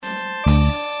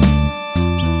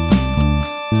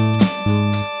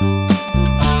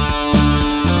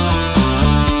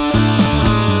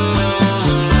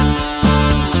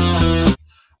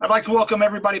like to welcome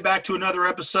everybody back to another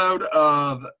episode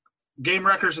of Game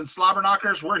Wreckers and Slobber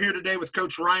Knockers. We're here today with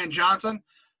Coach Ryan Johnson,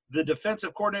 the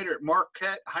defensive coordinator at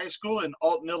Marquette High School in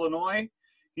Alton, Illinois.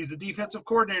 He's the defensive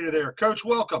coordinator there. Coach,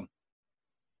 welcome.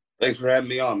 Thanks for having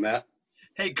me on, Matt.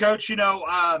 Hey, Coach, you've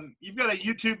got a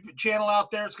YouTube channel out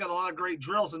there. It's got a lot of great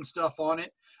drills and stuff on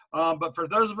it. But for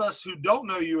those of us who don't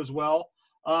know you as well,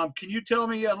 can you tell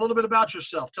me a little bit about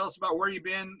yourself? Tell us about where you've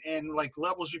been and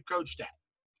levels you've coached at.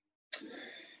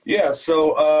 Yeah,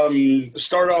 so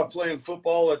started off playing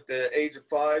football at the age of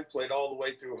 5, played all the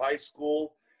way through high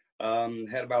school,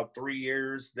 had about 3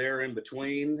 years there in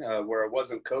between where I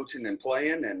wasn't coaching and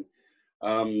playing. And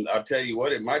I'll tell you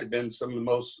what, it might have been some of the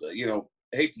most, I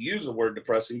hate to use the word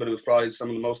depressing, but it was probably some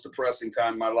of the most depressing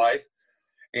time in my life.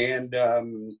 And,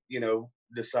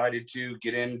 decided to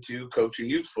get into coaching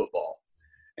youth football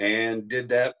and did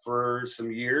that for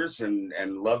some years and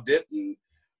loved it. And,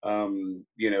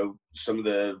 some of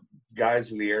the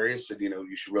guys in the area said,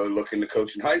 you should really look into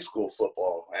coaching high school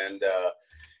football. And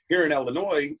here in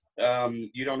Illinois,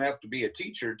 you don't have to be a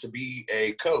teacher to be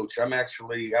a coach. I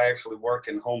actually work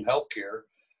in home health care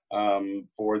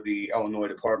for the Illinois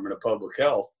Department of Public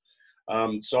Health.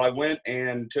 So I went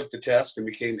and took the test and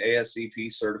became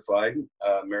ASCP certified,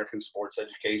 American Sports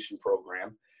Education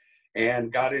Program,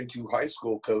 and got into high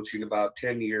school coaching about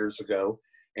 10 years ago.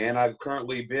 And I've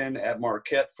currently been at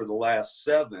Marquette for the last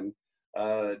 7.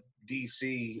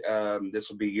 DC, this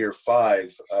will be year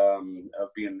 5 of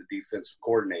being the defensive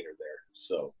coordinator there.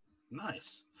 So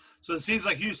nice. So it seems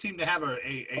like you seem to have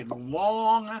a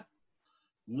long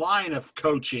line of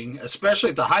coaching, especially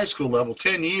at the high school level,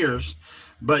 10 years.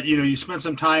 But, you spent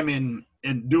some time in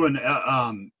doing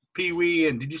Pee Wee,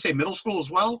 and did you say middle school as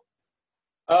well?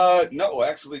 No,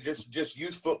 actually just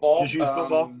youth football. Just youth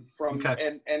football?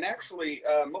 Okay. And actually,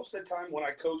 most of the time when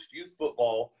I coached youth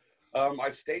football, I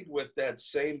stayed with that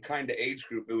same kind of age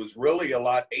group. It was really a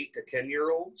lot 8 to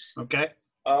 10-year-olds. Okay.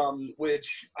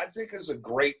 Which I think is a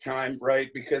great time, right?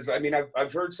 Because,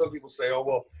 I've heard some people say, oh,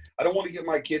 well, I don't want to get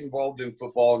my kid involved in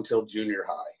football until junior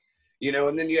high.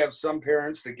 And then you have some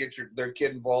parents that get their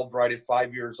kid involved right at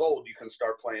 5 years old. You can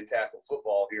start playing tackle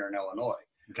football here in Illinois.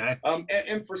 Okay.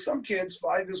 And for some kids,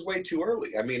 5 is way too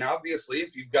early. Obviously,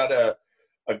 if you've got a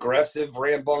aggressive,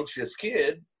 rambunctious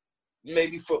kid,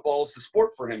 maybe football is the sport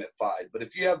for him at 5. But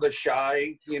if you have a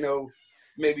shy,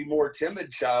 maybe more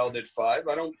timid child at 5,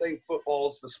 I don't think football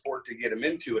is the sport to get him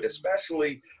into it,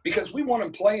 especially because we want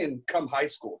him playing come high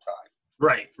school time.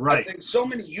 Right. I think so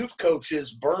many youth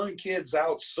coaches burn kids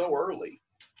out so early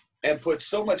and put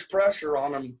so much pressure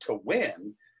on them to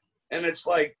win. And it's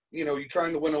like, you're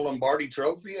trying to win a Lombardi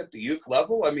trophy at the youth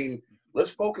level. Let's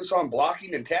focus on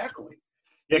blocking and tackling.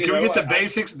 Yeah, can we get the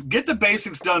basics? Get the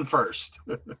basics done first.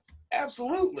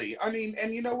 Absolutely.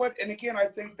 And you know what? And again, I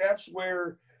think that's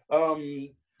where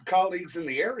colleagues in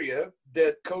the area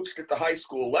that coached at the high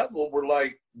school level were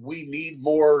like, we need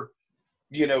more,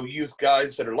 youth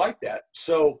guys that are like that.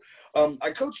 So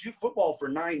I coached youth football for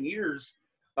 9 years.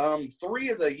 3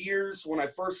 of the years when I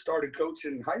first started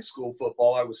coaching high school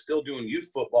football, I was still doing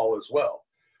youth football as well.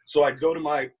 So I'd go to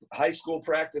my high school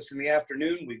practice in the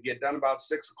afternoon. We'd get done about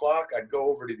 6 o'clock. I'd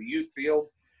go over to the youth field.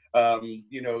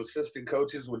 Assistant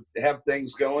coaches would have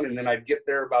things going, and then I'd get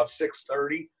there about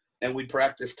 6:30, and we'd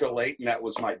practice till 8, and that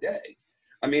was my day.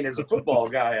 As a football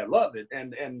guy, I love it.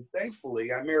 And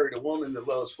thankfully, I married a woman that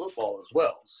loves football as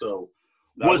well. So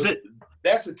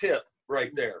that's a tip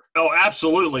right there. Oh,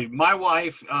 absolutely. My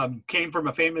wife came from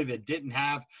a family that didn't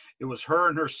have – it was her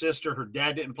and her sister. Her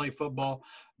dad didn't play football.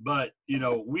 But,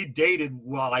 we dated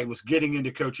while I was getting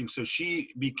into coaching, so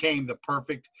she became the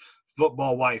perfect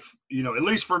football wife, at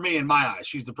least for me in my eyes.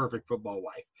 She's the perfect football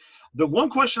wife. The one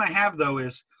question I have, though,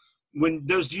 is when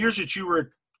those years that you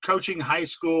were coaching high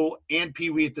school and Pee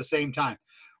Wee at the same time,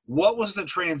 what was the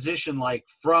transition like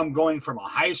from going from a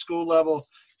high school level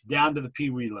down to the Pee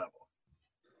Wee level?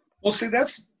 Well, see,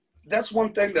 that's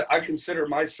one thing that I consider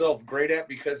myself great at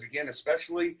because, again,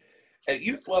 especially at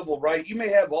youth level, right, you may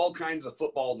have all kinds of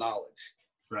football knowledge.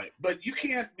 Right. But you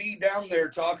can't be down there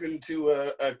talking to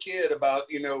a kid about,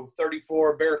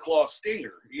 34 Bear Claw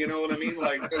Stinger. You know what I mean?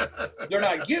 Like they're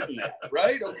not getting that,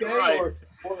 right? Okay. Right. Or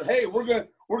hey, we're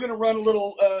gonna run a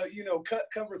little cut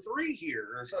cover 3 here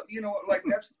or something.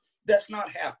 That's not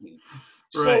happening.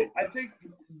 Right. So I think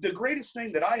the greatest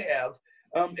thing that I have,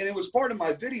 and it was part of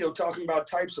my video talking about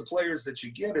types of players that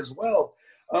you get as well,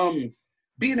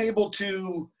 being able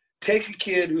to take a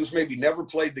kid who's maybe never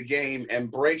played the game and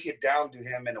break it down to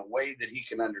him in a way that he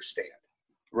can understand,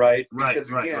 right? Because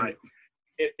again,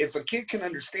 if a kid can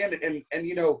understand it, and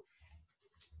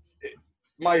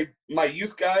my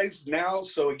youth guys now.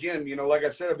 So again, like I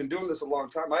said, I've been doing this a long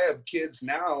time. I have kids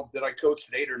now that I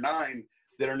coached at 8 or 9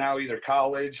 that are now either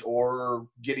college or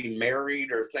getting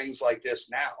married or things like this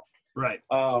now. Right.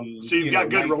 So you've got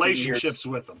good relationships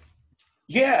with them.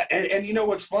 Yeah, and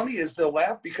what's funny is they'll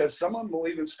laugh because some of them will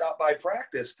even stop by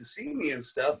practice to see me and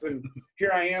stuff. And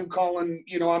here I am calling,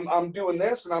 I'm doing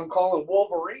this and I'm calling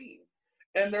Wolverine,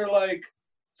 and they're like,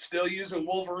 "Still using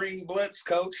Wolverine blitz,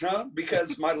 coach, huh?"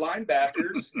 Because my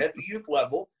linebackers at the youth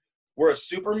level were a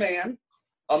Superman,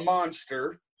 a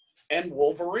monster, and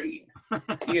Wolverine.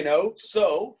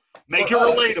 So make it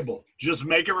relatable. Just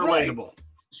make it relatable. Right.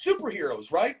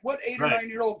 Superheroes, right? What 8 or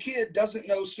 9-year-old kid doesn't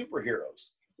know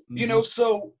superheroes?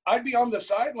 So I'd be on the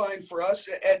sideline for us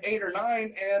at 8 or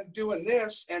 9 and doing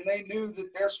this, and they knew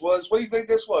that this was, what do you think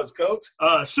this was, Coach?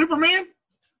 Superman?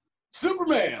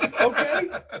 Superman, okay?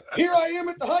 Here I am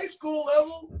at the high school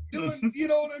level doing, you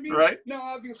know what I mean? Right. Now,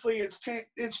 obviously,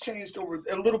 it's changed over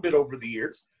a little bit over the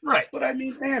years. Right. But, I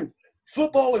mean, man,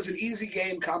 football is an easy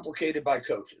game complicated by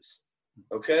coaches,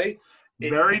 okay?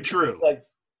 Very true. Like,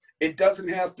 it doesn't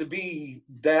have to be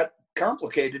that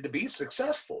complicated to be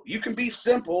successful. You can be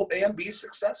simple and be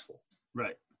successful.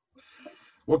 Right.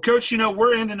 Well, Coach,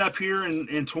 we're ending up here in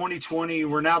 2020.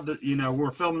 We're now,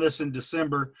 we're filming this in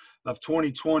December of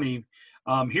 2020.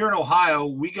 Here in Ohio,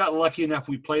 we got lucky enough.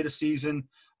 We played a season.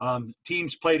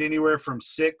 Teams played anywhere from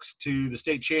 6 to the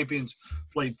state champions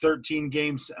played 13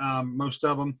 games, most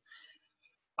of them.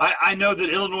 I know that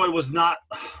Illinois was not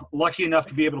lucky enough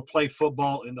to be able to play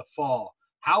football in the fall.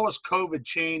 How has COVID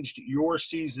changed your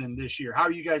season this year? How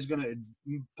are you guys going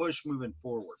to push moving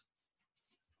forward?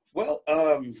 Well,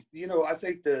 I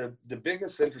think the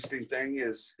biggest interesting thing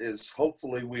is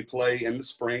hopefully we play in the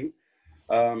spring.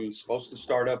 Supposed to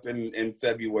start up in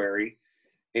February.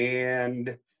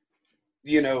 And,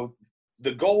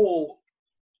 the goal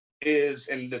is,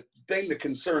 and the thing that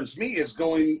concerns me is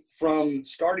going from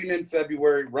starting in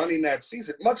February, running that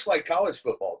season, much like college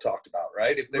football talked about,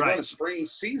 right? If they run a spring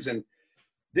season,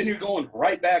 then you're going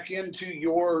right back into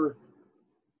your,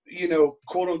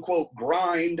 quote unquote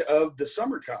grind of the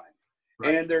summertime.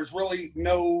 Right. And there's really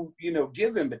no,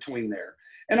 give in between there.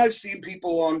 And I've seen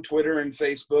people on Twitter and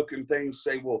Facebook and things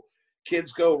say, well,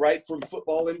 kids go right from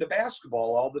football into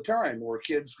basketball all the time, or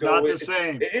kids go. Not the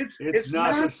same. It's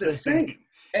not the same.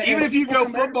 Even if you go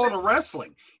football to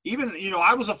wrestling, even,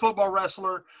 I was a football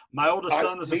wrestler. My oldest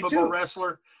son was a football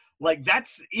wrestler. Like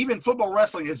even football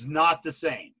wrestling is not the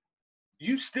same.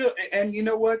 You still, and you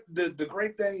know what, the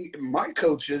great thing, my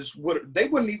coaches they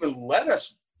wouldn't even let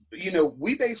us,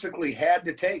 we basically had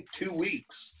to take 2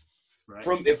 weeks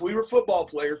from, if we were football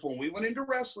players, when we went into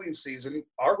wrestling season,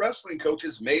 our wrestling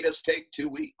coaches made us take 2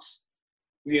 weeks.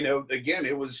 Again,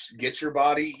 it was get your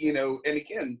body, and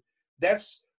again,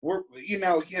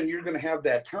 again, you're going to have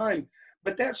that time,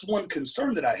 but that's one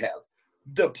concern that I have.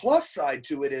 The plus side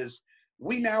to it is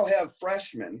we now have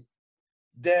freshmen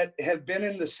that have been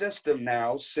in the system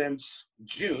now since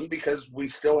June, because we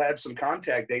still had some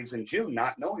contact days in June,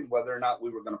 not knowing whether or not we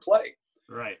were going to play.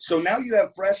 Right. So now you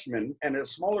have freshmen, and a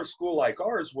smaller school like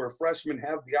ours, where freshmen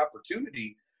have the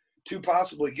opportunity to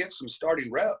possibly get some starting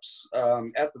reps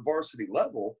at the varsity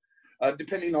level,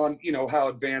 depending on, how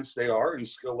advanced they are and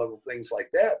skill level, things like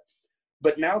that.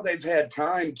 But now they've had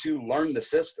time to learn the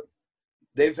system.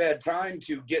 They've had time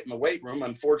to get in the weight room.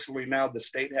 Unfortunately, now the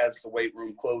state has the weight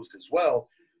room closed as well.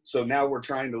 So now we're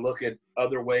trying to look at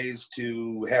other ways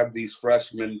to have these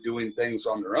freshmen doing things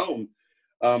on their own.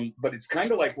 But it's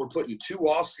kind of like we're putting 2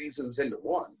 off seasons into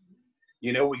one.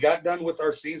 We got done with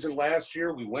our season last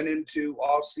year. We went into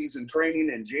off-season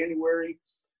training in January.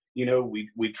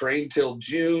 We trained till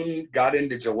June, got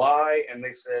into July, and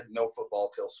they said no football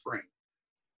till spring.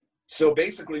 So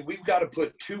basically, we've got to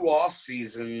put 2 off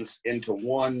seasons into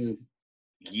 1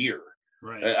 year.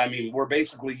 Right. I mean, we're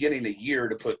basically getting a year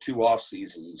to put 2 off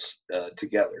seasons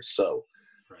together. So,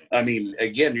 I mean,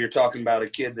 again, you're talking about a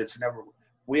kid that's never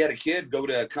 – we had a kid go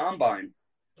to a combine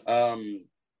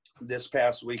this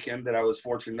past weekend that I was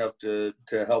fortunate enough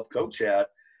to help coach at,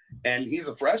 and he's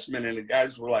a freshman, and the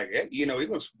guys were like, hey, he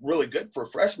looks really good for a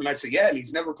freshman. I said, yeah, and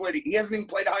he hasn't even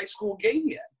played a high school game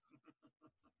yet.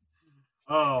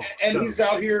 Oh, and he's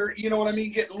out here, you know what I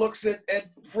mean, getting looks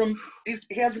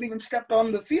he hasn't even stepped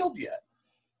on the field yet.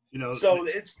 So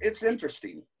it's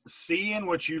interesting. Seeing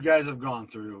what you guys have gone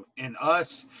through, and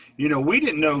us, we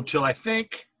didn't know till I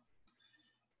think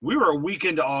we were a week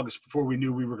into August before we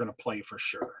knew we were going to play for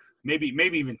sure. Maybe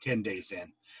even 10 days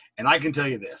in. And I can tell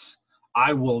you this,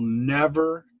 I will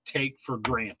never take for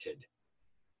granted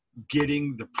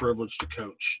getting the privilege to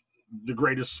coach the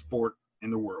greatest sport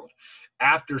in the world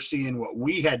after seeing what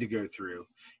we had to go through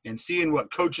and seeing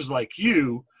what coaches like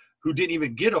you who didn't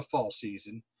even get a fall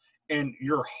season and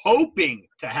you're hoping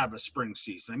to have a spring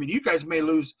season. I mean, you guys may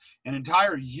lose an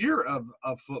entire year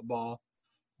of football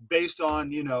based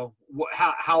on,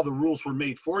 how the rules were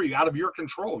made for you out of your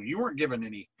control. You weren't given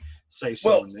any say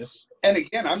so in this. And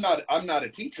again, I'm not a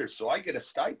teacher, so I get a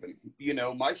stipend.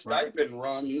 My stipend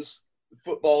runs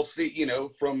football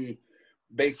from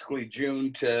basically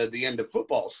June to the end of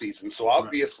football season. So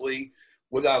obviously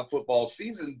without football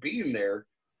season being there,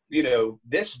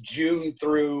 this June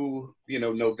through,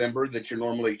 November that you're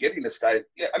normally getting a stipend.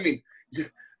 Yeah, I mean,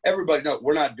 everybody knows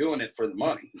we're not doing it for the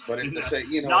money, but at the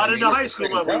same, not at the high school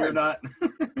level, you're not.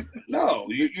 No,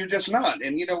 you're just not.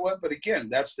 And you know what? But again,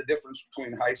 that's the difference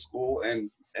between high school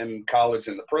and college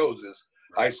and the pros is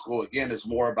high school, again, is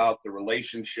more about the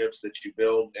relationships that you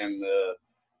build and the,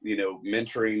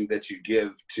 mentoring that you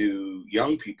give to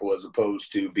young people as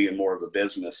opposed to being more of a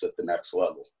business at the next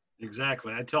level.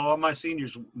 Exactly. I tell all my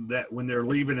seniors that when they're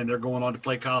leaving and they're going on to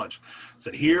play college, I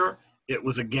said, here, it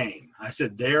was a game. I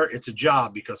said, there, it's a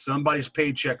job because somebody's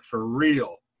paycheck for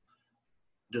real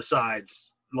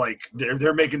decides, like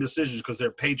they're making decisions because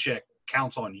their paycheck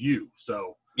counts on you.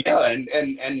 So yeah,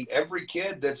 and every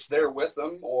kid that's there with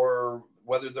them, or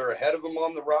whether they're ahead of them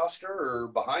on the roster or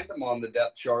behind them on the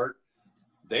depth chart,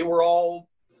 they were all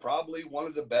probably one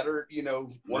of the better,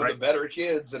 one of the better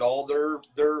kids at all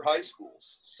their high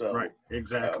schools. So right,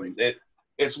 exactly.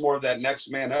 It's more of that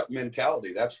next man up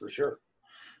mentality. That's for sure.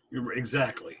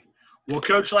 Exactly. Well,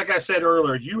 Coach, like I said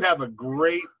earlier, you have a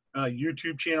great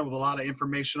YouTube channel with a lot of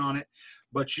information on it,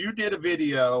 but you did a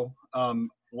video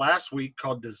last week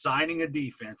called Designing a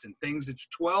Defense and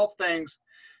 12 things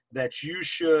that you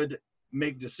should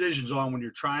make decisions on when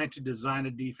you're trying to design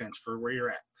a defense for where you're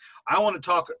at. I want to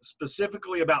talk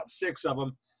specifically about 6 of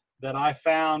them that I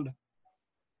found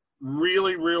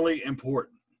really, really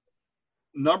important.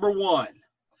 Number 1,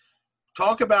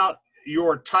 talk about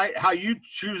your type, how you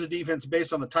choose a defense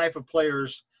based on the type of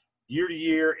players year to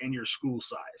year and your school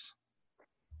size.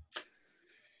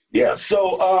 Yeah.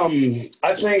 So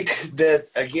I think that,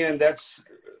 again,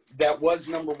 that was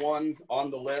number 1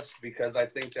 on the list because I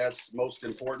think that's most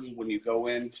important when you go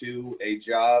into a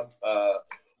job.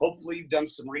 Hopefully you've done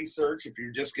some research if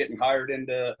you're just getting hired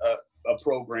into a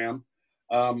program.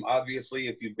 Obviously,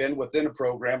 if you've been within a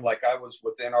program, like I was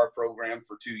within our program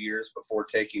for 2 years before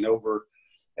taking over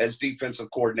as defensive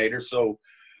coordinator. So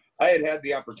I had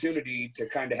the opportunity to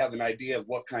kind of have an idea of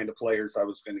what kind of players I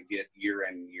was going to get year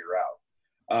in and year out.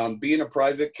 Being a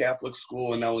private Catholic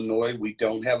school in Illinois, we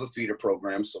don't have a feeder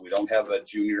program, so we don't have a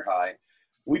junior high.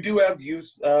 We do have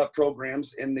youth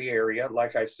programs in the area,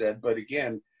 like I said, but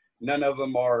again, none of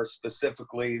them are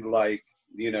specifically like,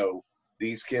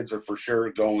 these kids are for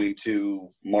sure going to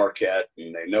Marquette,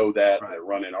 and they know that, and they're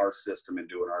running our system and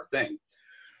doing our thing.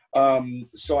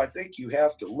 So I think you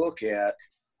have to look at,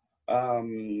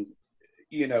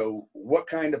 what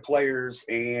kind of players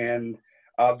and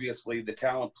obviously the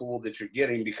talent pool that you're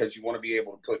getting because you want to be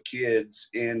able to put kids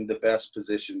in the best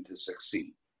position to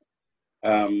succeed,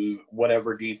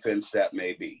 whatever defense that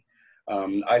may be.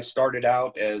 I started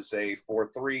out as a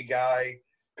 4-3 guy,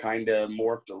 kind of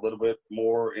morphed a little bit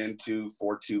more into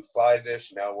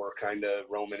 4-2-5-ish. Now we're kind of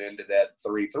roaming into that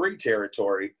 3-3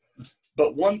 territory.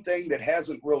 But one thing that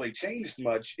hasn't really changed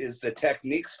much is the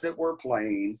techniques that we're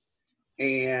playing.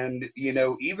 And,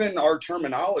 even our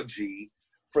terminology,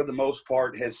 for the most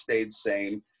part, has stayed the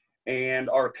same. And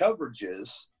our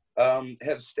coverages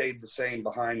have stayed the same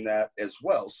behind that as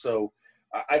well. So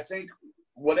I think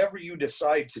whatever you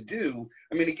decide to do,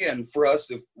 I mean, again, for us,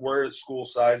 if we're at school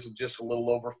size of just a little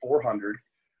over 400,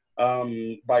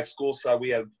 by school size, we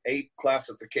have 8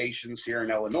 classifications here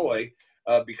in Illinois.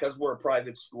 Because we're a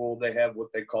private school, they have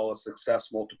what they call a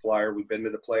success multiplier. We've been to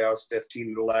the playoffs 15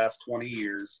 of the last 20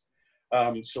 years.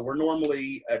 So we're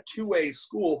normally a 2A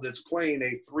school that's playing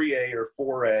a 3A or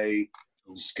 4A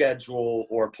schedule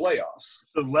or playoffs.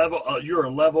 So you're a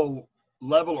level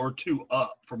or 2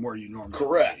 up from where you normally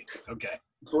Correct. Play. Okay.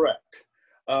 Correct.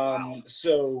 Wow.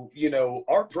 So,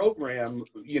 our program,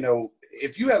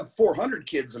 if you have 400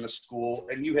 kids in a school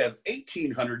and you have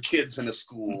 1,800 kids in a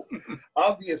school,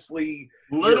 obviously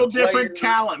little different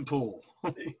talent pool.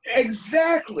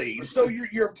 Exactly. So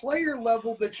your player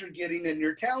level that you're getting in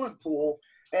your talent pool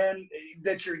and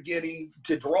that you're getting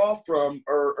to draw from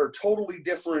are totally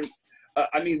different.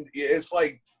 I mean, it's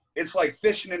like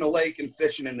fishing in a lake and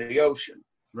fishing in the ocean.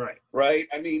 Right. Right.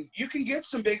 I mean, you can get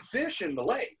some big fish in the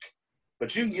lake,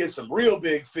 but you can get some real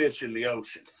big fish in the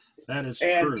ocean. That is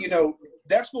true. And,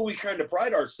 that's what we kind of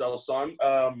pride ourselves on.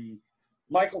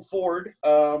 Michael Ford,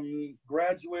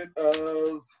 graduate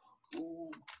of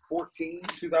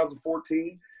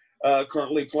 2014,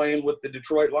 currently playing with the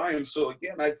Detroit Lions. So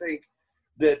again, I think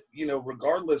that,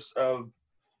 regardless of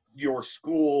your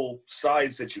school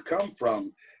size that you come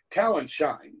from, talent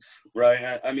shines,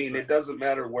 right? I mean, it doesn't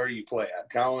matter where you play at.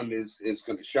 Talent is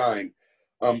going to shine.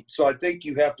 So I think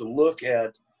you have to look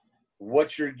at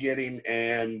what you're getting.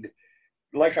 And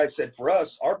like I said, for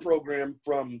us, our program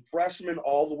from freshman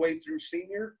all the way through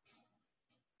senior,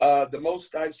 the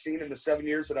most I've seen in the 7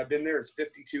 years that I've been there is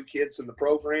 52 kids in the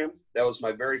program. That was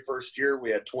my very first year.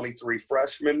 We had 23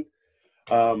 freshmen.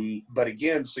 But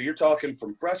again, so you're talking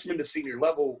from freshman to senior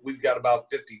level, we've got about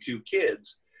 52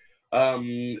 kids.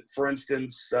 For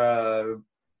instance,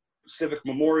 Civic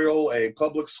Memorial, a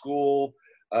public school,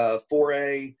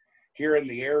 4A here in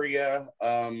the area,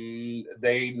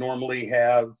 they normally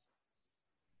have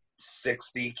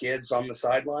 60 kids on the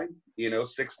sideline,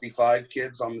 65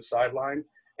 kids on the sideline.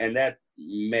 And that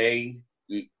may,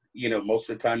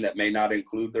 most of the time that may not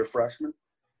include their freshmen.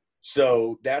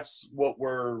 So that's what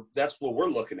we're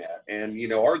looking at.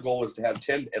 And, our goal is to have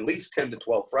at least 10 to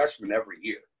 12 freshmen every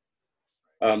year,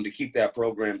 to keep that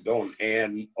program going.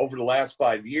 And over the last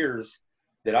 5 years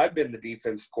that I've been the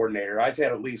defense coordinator, I've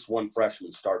had at least one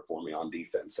freshman start for me on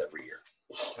defense every year.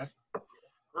 Okay.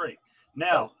 Great.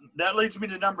 Now that leads me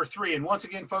to number 3. And once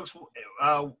again, folks,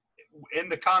 in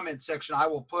the comment section, I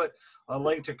will put a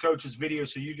link to Coach's video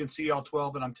so you can see all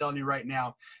 12. And I'm telling you right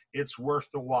now, it's worth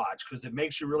the watch because it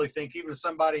makes you really think. Even as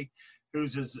somebody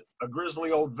who's a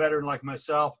grizzly old veteran like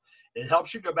myself, it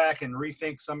helps you go back and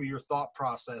rethink some of your thought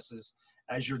processes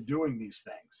as you're doing these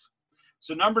things.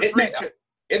 So number 3.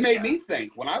 It made me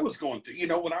think when I was going through,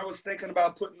 when I was thinking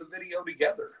about putting the video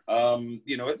together,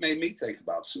 it made me think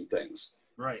about some things.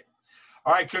 Right.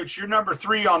 All right, Coach, your number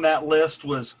 3 on that list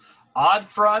was odd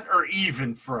front or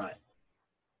even front?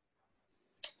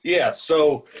 Yeah,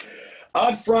 so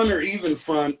odd front or even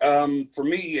front, for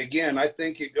me, again, I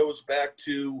think it goes back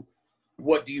to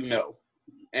what do you know?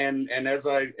 And as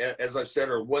I've said,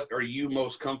 or what are you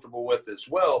most comfortable with as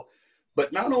well?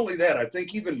 But not only that, I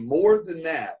think even more than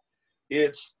that,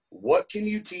 it's what can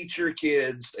you teach your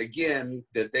kids, again,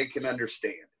 that they can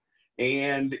understand?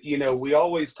 And, we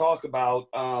always talk about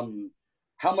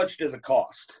how much does it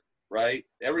cost, right?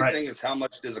 Everything is how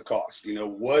much does it cost?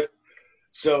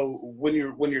 So when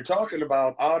you're talking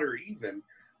about odd or even,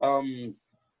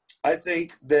 I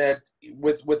think that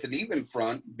with an even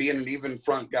front, being an even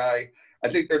front guy, I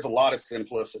think there's a lot of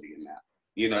simplicity in that.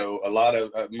 A lot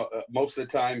of most of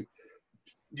the time,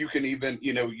 you can even,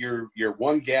 your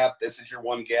one gap, this is your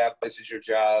one gap, this is your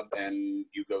job, and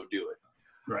you go do it.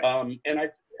 Right. And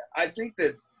I think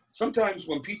that sometimes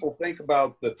when people think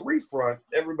about the 3 front,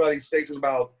 everybody's thinking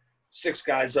about 6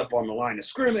 guys up on the line of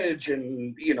scrimmage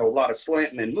and, a lot of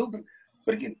slanting and movement.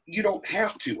 But again, you don't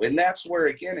have to. And that's where,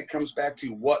 again, it comes back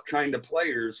to what kind of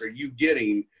players are you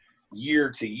getting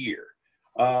year to year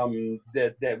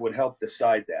that would help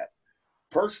decide that.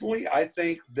 Personally, I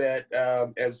think that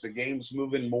as the game's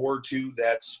moving more to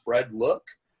that spread look,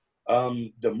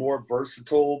 the more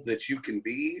versatile that you can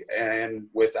be and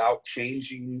without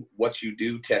changing what you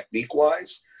do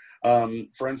technique-wise.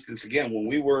 For instance, again, when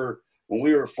we were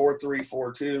 4-3,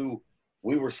 4-2,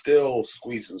 we were still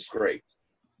squeeze and scrape.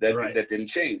 That didn't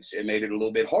change. It made it a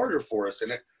little bit harder for us.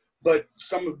 But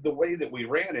some of the way that we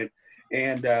ran it,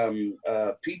 and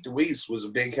Pete DeWeese was a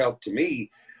big help to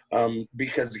me.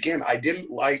 Because again, I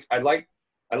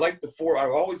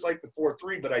always like the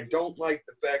 4-3, but I don't like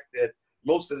the fact that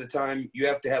most of the time you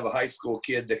have to have a high school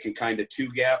kid that can kind of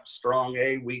 2-gap, strong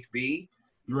A, weak B.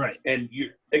 Right. And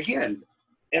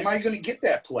am I going to get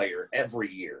that player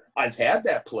every year? I've had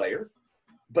that player,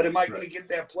 but am I going to get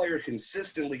that player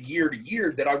consistently year to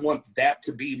year that I want that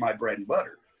to be my bread and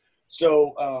butter?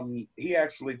 So he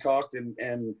actually talked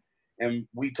and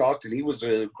we talked, and he was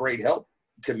a great help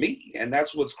to me. And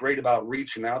that's what's great about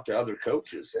reaching out to other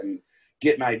coaches and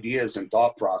getting ideas and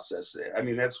thought process. I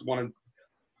mean, that's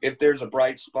if there's a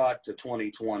bright spot to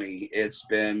 2020, it's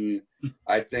been,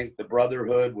 I think, the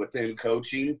brotherhood within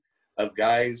coaching of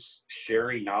guys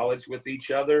sharing knowledge with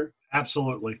each other.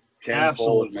 Absolutely.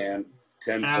 Tenfold, man.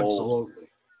 Tenfold. Absolutely.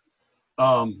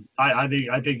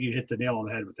 I think you hit the nail on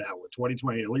the head with that one.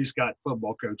 2020 at least got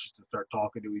football coaches to start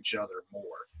talking to each other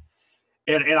more.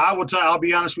 And I will I'll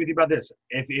be honest with you about this.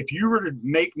 If you were to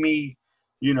make me,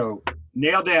 nail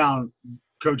down,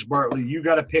 Coach Bartley, you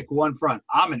got to pick one front.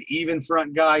 I'm an even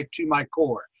front guy to my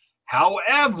core.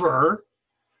 However,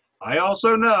 I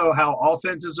also know how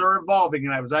offenses are evolving.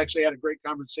 And I was actually had a great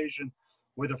conversation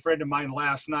with a friend of mine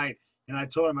last night. And I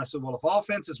told him, I said, well, if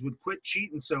offenses would quit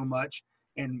cheating so much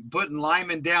and putting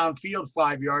linemen downfield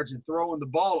 5 yards and throwing the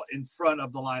ball in front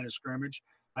of the line of scrimmage.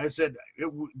 I said,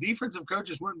 defensive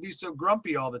coaches wouldn't be so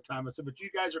grumpy all the time. I said, but you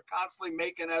guys are constantly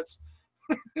making us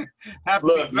have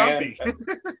to be grumpy. Man,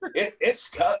 it's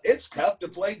tough. It's tough to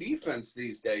play defense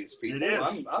these days, people. It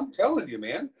is. I'm telling you,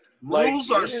 man. Rules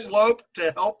are sloped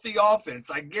to help the offense.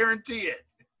 I guarantee it.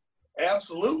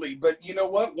 Absolutely. But you know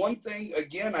what? One thing,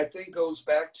 again, I think goes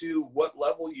back to what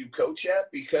level you coach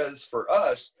at, because for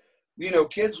us, you know,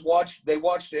 kids watch the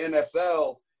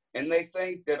NFL and they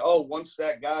think that, oh, once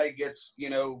that guy gets,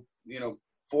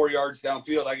 4 yards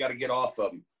downfield, I got to get off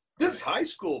of him. This is high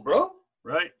school, bro.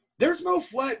 Right. There's no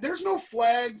flag. There's no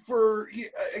flag for,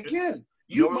 again,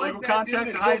 you no illegal contact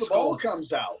in high school. The ball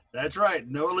comes out. That's right.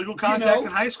 No illegal contact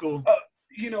in high school.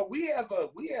 We have a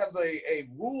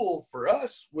rule for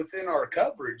us within our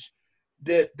coverage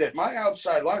that my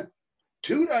outside line,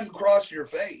 two doesn't cross your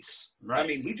face. Right. I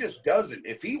mean, he just doesn't.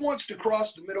 If he wants to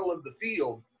cross the middle of the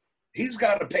field, he's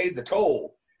got to pay the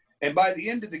toll. And by the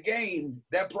end of the game,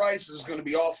 that price is going to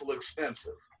be awful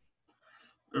expensive.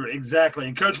 Exactly.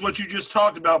 And, Coach, what you just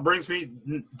talked about brings me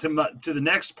to the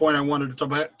next point I wanted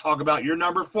to talk about. Your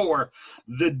number 4,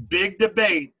 the big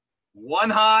debate, 1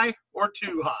 high or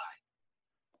 2 high?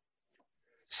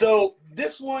 So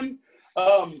this one,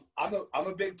 I'm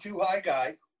a big 2 high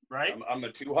guy. Right. I'm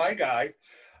a 2 high guy.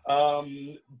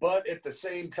 But at the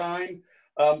same time,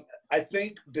 I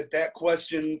think that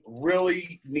question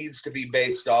really needs to be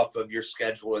based off of your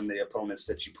schedule and the opponents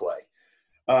that you play.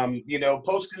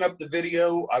 Posting up the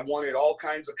video, I wanted all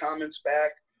kinds of comments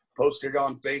back, posted it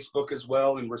on Facebook as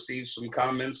well and received some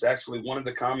comments. Actually, one of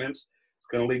the comments is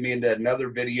going to lead me into another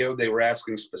video. They were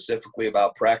asking specifically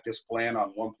about practice plan on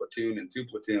 1 platoon and 2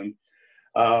 platoon.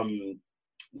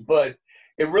 But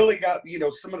it really got,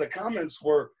 some of the comments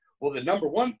were, well, the number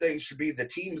one thing should be the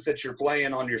teams that you're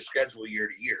playing on your schedule year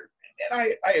to year. And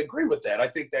I agree with that. I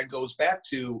think that goes back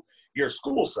to your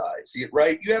school size,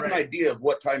 right? You have an idea of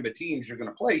what type of teams you're going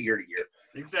to play year to year.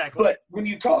 Exactly. But when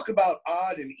you talk about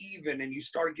odd and even and you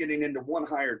start getting into 1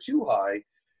 high or 2 high,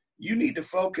 you need to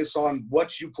focus on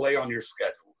what you play on your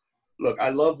schedule. Look,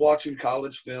 I love watching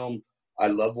college film. I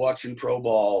love watching pro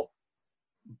ball.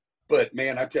 But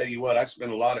man, I tell you what, I've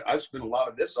spent a lot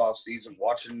of this off season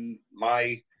watching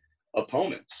my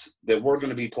opponents that we're going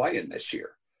to be playing this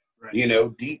year. Right.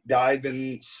 Deep dive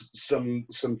in some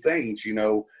things.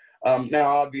 Now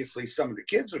obviously some of the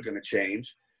kids are going to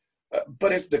change,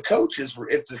 but if the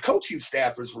coaching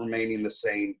staff is remaining the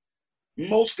same,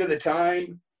 most of the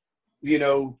time,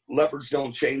 leopards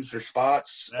don't change their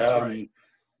spots. That's right.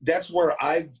 That's where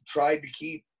I've tried to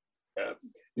keep.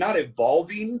 Not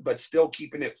evolving, but still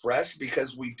keeping it fresh,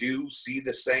 because we do see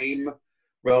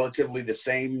relatively the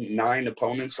same 9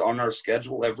 opponents on our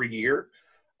schedule every year.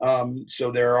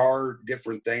 So there are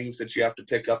different things that you have to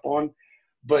pick up on.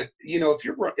 But,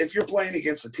 if you're playing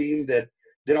against a team that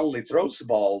only throws the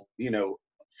ball,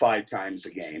 5 times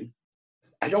a game,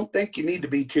 I don't think you need to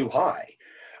be too high.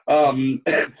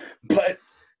 But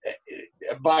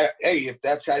if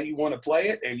that's how you want to play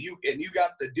it, and you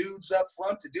got the dudes up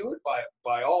front to do it,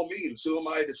 by all means, who am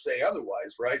I to say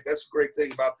otherwise, right? That's the great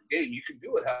thing about the game. You can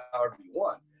do it however you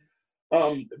want.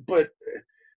 But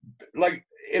like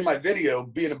in my video,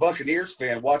 being a Buccaneers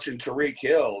fan, watching Tyreek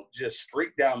Hill just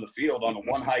streak down the field on a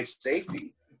 1 high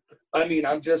safety. I mean,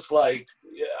 I'm just like,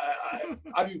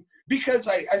 because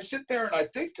I sit there and I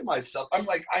think to myself, I'm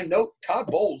like, I know Todd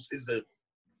Bowles is an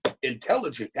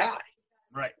intelligent guy.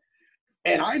 Right.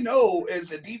 And I know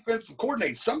as a defensive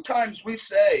coordinator, sometimes we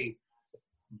say,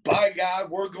 by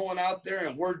God, we're going out there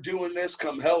and we're doing this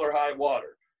come hell or high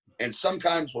water. And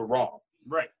sometimes we're wrong.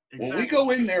 Right. Exactly. When we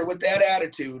go in there with that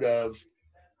attitude of,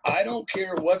 I don't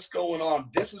care what's going on,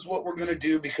 this is what we're going to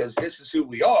do because this is who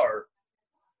we are,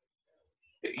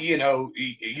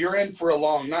 you're in for a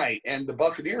long night. And the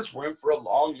Buccaneers were in for a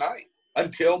long night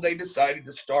until they decided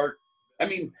to start. I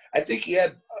mean, I think he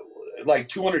had like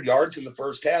 200 yards in the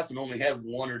first half and only had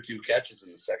 1 or 2 catches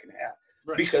in the second half.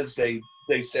 Right. Because they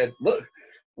said, look,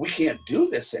 we can't do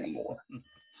this anymore.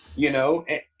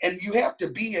 And you have to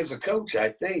be, as a coach, I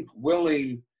think,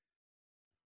 willing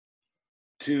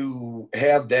to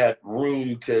have that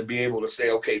room to be able to say,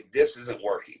 okay, this isn't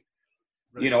working.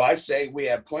 Right. I say we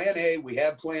have plan A, we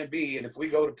have plan B, and if we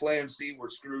go to plan C, we're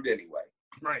screwed anyway.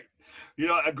 Right.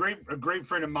 A great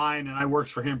friend of mine, and I worked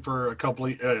for him for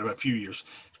a few years.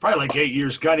 It's probably like 8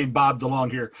 years. A guy named Bob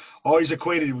DeLong here always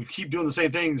equated. We keep doing the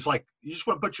same thing. It's like you just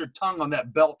want to put your tongue on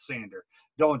that belt sander,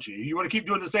 don't you? You want to keep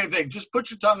doing the same thing. Just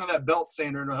put your tongue on that belt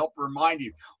sander, and it'll help remind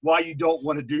you why you don't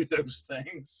want to do those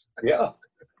things. Yeah.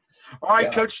 All right,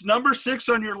 yeah. Coach. Number 6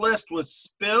 on your list was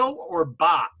spill or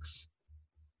box.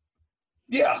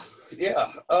 Yeah,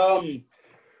 yeah.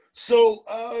 So,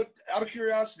 out of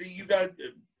curiosity,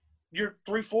 you're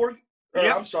 3-4.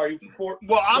 Yep. I'm sorry, 4.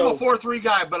 Well, I'm a So 4-3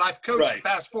 guy, but I've coached right,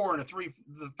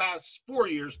 the past 4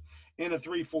 years in a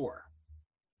 3-4.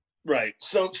 right.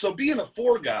 So being a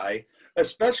 4 guy,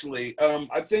 especially,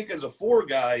 I think as a 4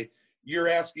 guy, you're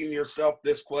asking yourself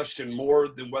this question more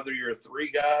than whether you're a 3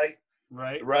 guy,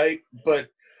 Right. right? But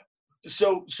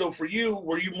so for you,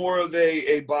 were you more of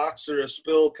a box or a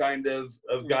spill kind of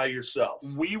guy yourself?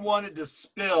 We wanted to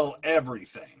spill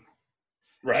everything,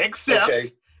 Right. except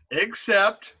Okay.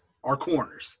 except our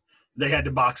corners. They had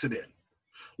to box it in.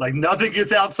 Like nothing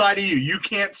gets outside of you. You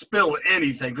can't spill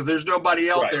anything because there's nobody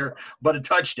out Right. there but a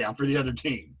touchdown for the other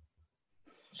team.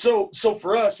 So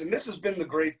for us, and this has been the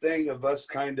great thing of us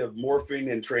kind of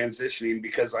morphing and transitioning,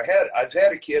 because I've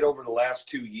had a kid over the last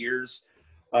 2 years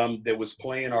that was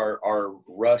playing our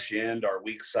rush end, our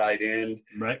weak side end.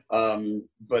 Right.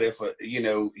 But if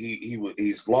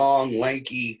he's long,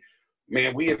 lanky,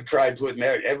 man, we have tried putting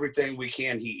everything we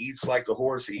can. He eats like a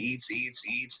horse. He eats. He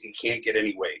can't get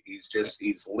any weight.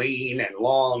 He's lean and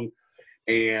long,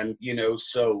 and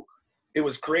so it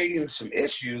was creating some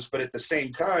issues. But at the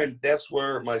same time, that's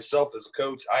where myself as a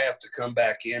coach, I have to come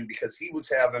back in, because he was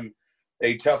having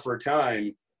a tougher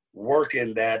time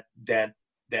working that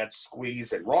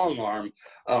squeeze and wrong arm,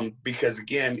 because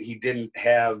again, he didn't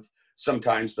have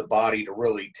sometimes the body to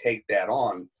really take that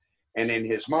on. And in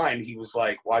his mind, he was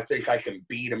like, well, I think I can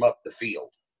beat him up the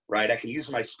field, right? I can use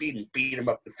my speed and beat him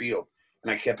up the field.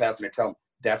 And I kept having to tell him,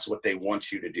 that's what they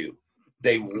want you to do.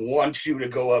 They want you to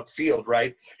go upfield,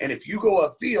 right? And if you go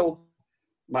upfield,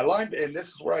 and this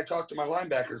is where I talk to my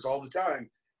linebackers all the time,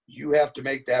 you have to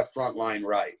make that front line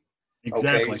right.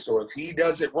 Exactly. Okay, so if he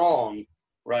does it wrong,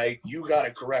 right, you got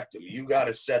to correct him. You got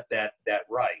to set that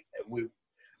right.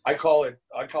 I call it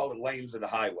lanes of the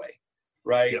highway,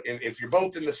 right? Yep. If you're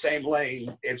both in the same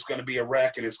lane, it's going to be a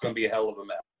wreck, and it's going to be a hell of a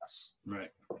mess. Right.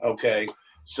 Okay,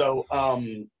 so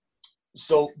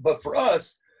but for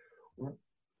us,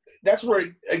 that's where,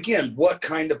 again, what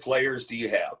kind of players do you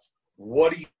have?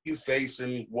 What are you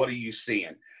facing? What are you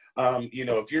seeing?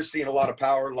 If you're seeing a lot of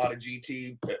power, a lot of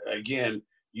GT, again,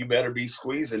 you better be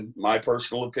squeezing, my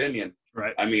personal opinion.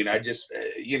 Right. I mean, I just,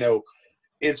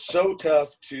 it's so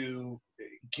tough to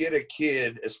get a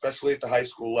kid, especially at the high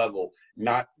school level,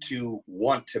 not to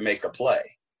want to make a play.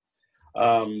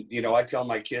 I tell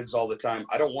my kids all the time,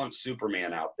 I don't want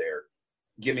Superman out there.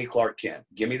 Give me Clark Kent.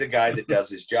 Give me the guy that does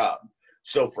his job.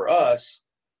 So for us,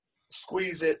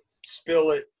 squeeze it,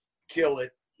 spill it, kill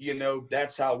it,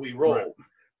 that's how we roll. Right.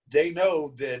 They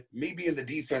know that me being the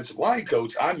defensive line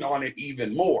coach, I'm on it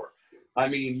even more. I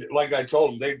mean, like I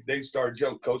told them, they started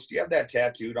joking, Coach, do you have that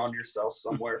tattooed on yourself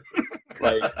somewhere?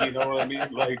 Like, you know what I mean?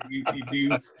 Like,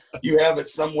 you have it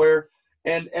somewhere.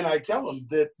 And I tell them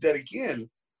that again,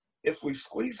 if we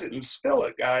squeeze it and spill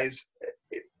it, guys,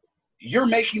 you're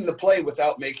making the play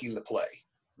without making the play.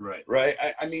 Right. Right.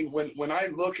 I mean, when I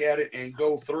look at it and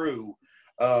go through,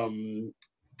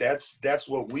 that's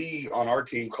what we on our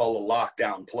team call a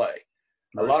lockdown play.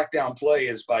 Right. A lockdown play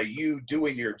is by you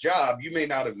doing your job. You may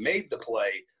not have made the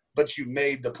play, but you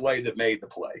made the play that made the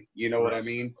play. You know what I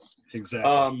mean?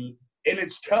 Exactly. And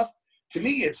it's tough. To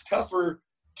me, it's tougher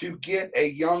to get a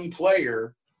young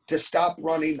player to stop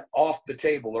running off the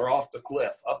table or off the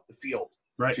cliff, up the field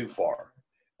too far,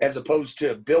 as opposed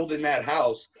to building that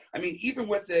house. I mean, even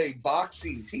with a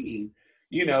boxing team,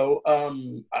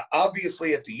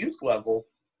 obviously at the youth level,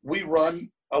 we run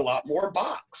a lot more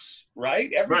box,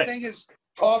 right? Everything is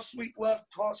toss, sweep left,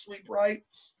 toss, sweep right.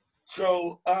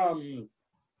 So,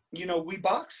 we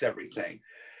box everything.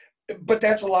 But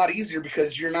that's a lot easier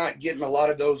because you're not getting a lot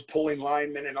of those pulling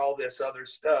linemen and all this other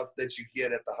stuff that you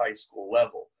get at the high school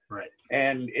level. Right.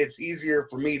 And it's easier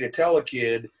for me to tell a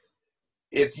kid,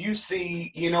 if you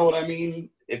see, you know what I mean?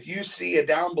 If you see a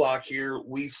down block here,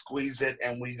 we squeeze it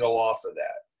and we go off of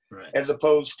that. Right. As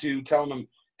opposed to telling them,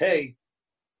 hey,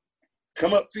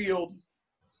 come up field,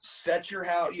 set your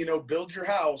house, build your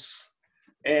house,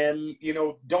 and,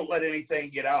 don't let anything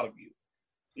get out of you.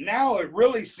 Now it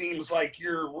really seems like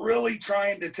you're really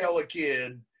trying to tell a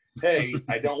kid, hey,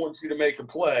 I don't want you to make a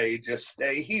play, just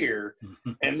stay here.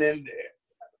 And then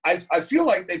I feel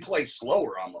like they play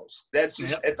slower almost. That's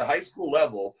just at the high school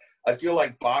level. I feel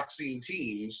like boxing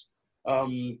teams,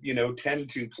 tend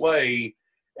to play.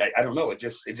 I don't know. It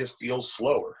just feels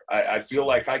slower. I feel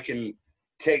like I can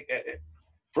take,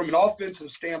 from an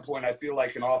offensive standpoint, I feel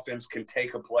like an offense can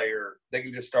take a player. They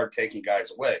can just start taking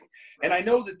guys away. And I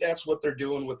know that that's what they're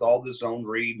doing with all the zone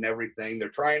read and everything. They're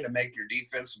trying to make your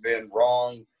defensive end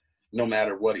wrong no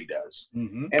matter what he does.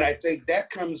 Mm-hmm. And I think that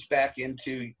comes back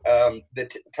into the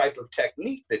type of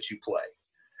technique that you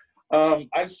play.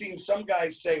 I've seen some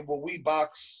guys say, well, we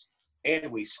box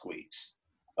and we squeeze.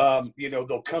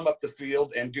 They'll come up the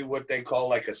field and do what they call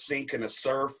like a sink and a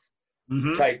surf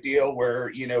type deal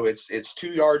where, it's 2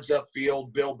 yards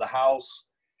upfield, build the house,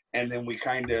 and then we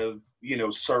kind of,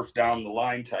 surf down the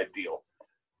line type deal.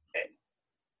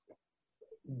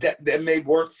 That may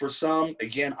work for some.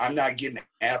 Again, I'm not getting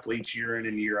athletes year in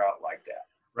and year out like that.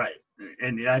 Right.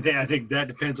 And I think that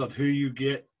depends on who you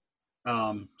get.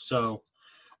 So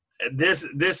this,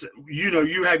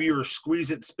 you have your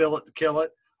squeeze it, spill it, kill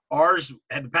it. Ours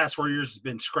had the past 4 years has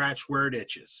been scratch where it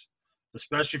itches,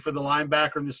 especially for the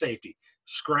linebacker and the safety.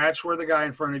 Scratch where the guy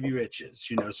in front of you itches,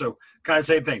 so kind of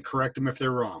same thing. Correct them if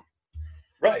they're wrong.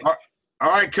 Right. All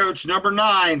right, Coach, number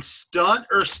 9, stunt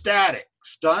or static?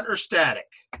 Stunt or static?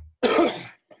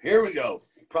 Here we go.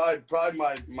 Probably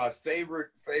my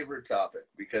favorite topic,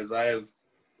 because I've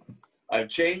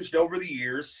changed over the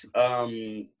years.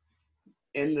 In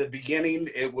the beginning,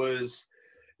 it was,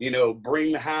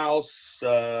 bring the house,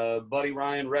 Buddy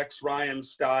Ryan, Rex Ryan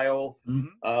style.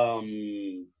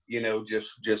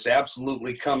 Just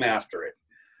absolutely come after it.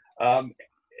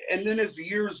 And then as the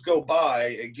years go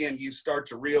by, again, you start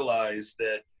to realize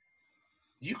that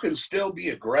you can still be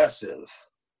aggressive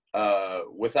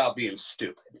without being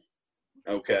stupid.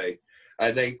 Okay.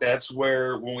 I think that's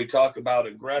where, when we talk about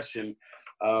aggression,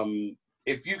 I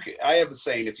have a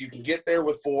saying, if you can get there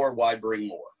with 4, why bring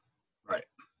more? Right.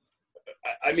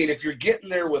 I mean, if you're getting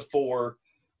there with 4,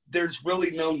 there's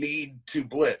really no need to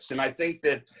blitz. And I think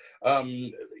that,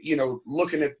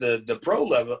 looking at the pro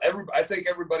level, I think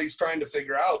everybody's trying to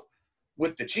figure out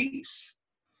with the Chiefs,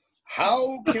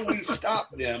 how can we stop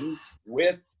them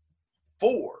with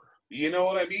 4? You know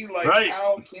what I mean? Like, right.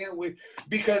 How can we?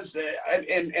 Because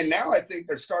and now I think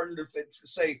they're starting to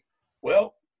say,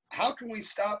 well, how can we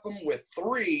stop them with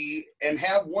 3 and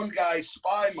have one guy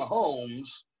spy Mahomes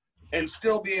and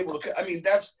still be able to? I mean,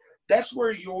 that's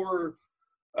where your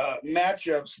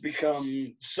matchups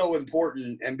become so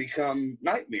important and become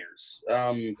nightmares.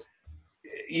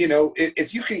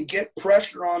 If you can get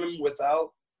pressure on them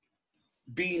without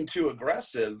being too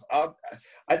aggressive,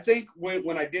 I think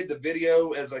when I did the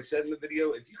video, as I said in the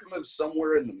video, if you can live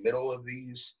somewhere in the middle of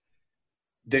these,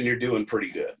 then you're doing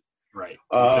pretty good. Right.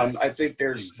 Exactly. I think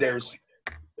there's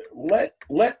let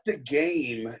the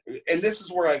game, and this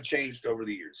is where I've changed over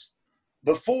the years.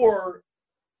 Before,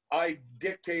 I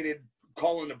dictated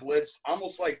calling the blitz,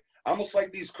 almost like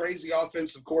these crazy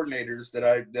offensive coordinators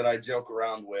that I joke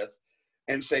around with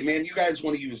and say, man, you guys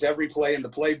want to use every play in the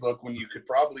playbook when you could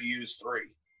probably use 3.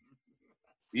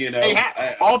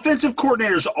 Offensive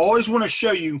coordinators always want to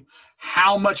show you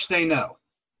how much they know.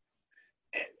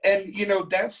 And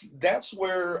that's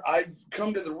where I've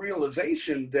come to the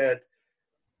realization that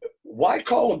why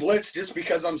call a blitz just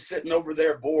because I'm sitting over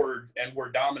there bored and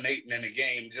we're dominating in a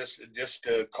game just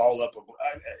to call up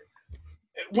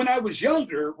when I was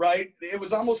younger, right? It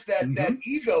was almost that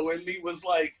ego in me was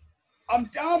like, I'm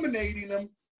dominating them,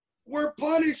 we're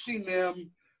punishing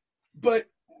them, but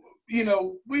we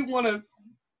want to.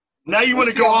 Now you want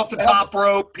to go off the top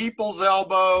rope, people's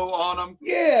elbow on them.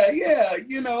 Yeah,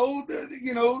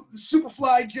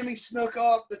 Superfly Jimmy Snook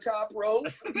off the top rope.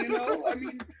 I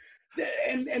mean,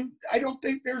 and I don't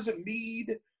think there's a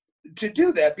need to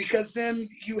do that, because then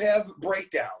you have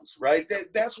breakdowns, right?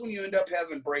 That's when you end up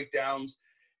having breakdowns,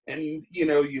 and you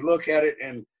look at it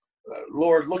and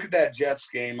Lord, look at that Jets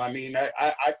game. I mean,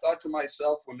 I thought to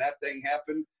myself when that thing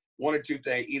happened, one or two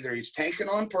things: either he's tanking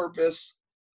on purpose,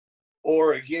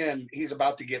 or again, he's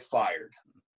about to get fired.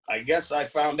 I guess I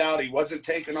found out he wasn't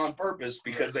tanking on purpose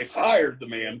because they fired the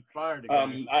man. Fired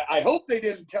again. I hope they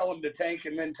didn't tell him to tank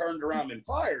and then turned around and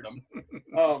fired him.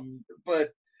 But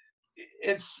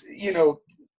it's,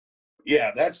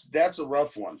 that's a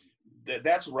rough one.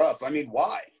 That's rough. I mean,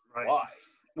 why? Right. Why?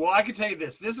 Well, I can tell you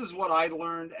this. This is what I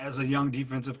learned as a young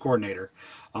defensive coordinator.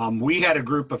 We had a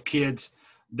group of kids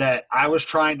that I was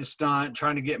trying to stunt,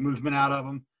 trying to get movement out of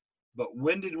them. But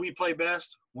when did we play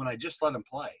best? When I just let them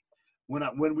play.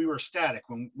 When we were static.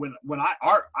 When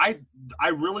I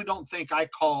really don't think I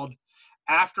called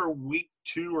after week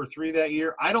 2 or 3 that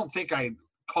year. I don't think I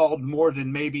called more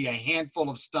than maybe a handful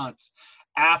of stunts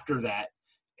after that.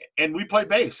 And we played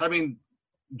base. I mean,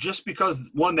 just because,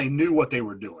 one, they knew what they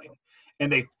were doing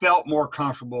and they felt more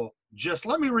comfortable. Just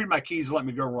let me read my keys, let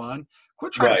me go run.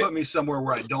 Quit trying to put me somewhere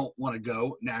where I don't want to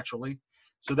go naturally.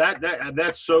 So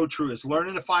that's so true. It's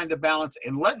learning to find the balance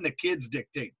and letting the kids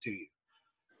dictate to you.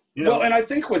 Well, and I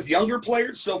think with younger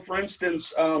players, so for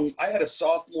instance, I had a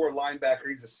sophomore linebacker.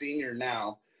 He's a senior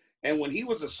now. And when he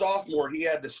was a sophomore, he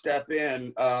had to step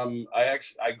in. I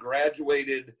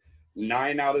graduated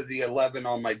 9 out of the 11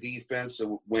 on my defense. It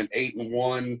went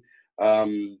 8-1,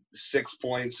 6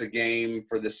 points a game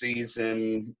for the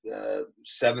season,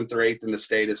 7th or 8th in the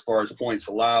state as far as points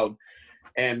allowed.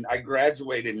 And I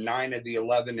graduated 9 of the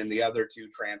 11, and the other 2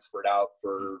 transferred out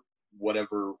for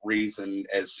whatever reason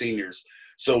as seniors.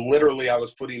 So literally I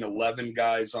was putting 11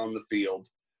 guys on the field.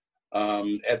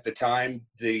 At the time,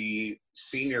 the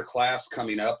senior class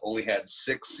coming up only had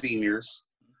 6 seniors.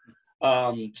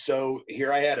 So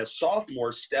here I had a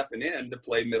sophomore stepping in to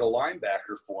play middle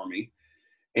linebacker for me.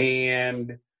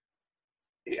 And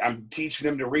I'm teaching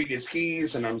him to read his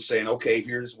keys, and I'm saying, okay,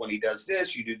 here's when he does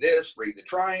this, you do this, read the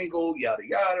triangle, yada,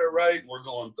 yada, right? We're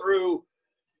going through.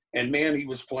 And man, he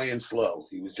was playing slow.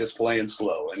 He was just playing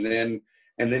slow. And then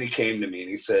he came to me and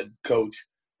he said, Coach,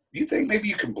 do you think maybe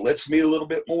you can blitz me a little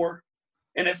bit more?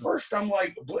 And at first I'm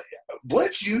like,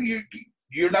 blitz you?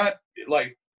 You're not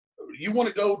like, you want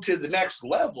to go to the next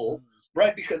level,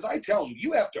 right? Because I tell him,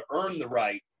 you have to earn the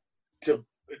right to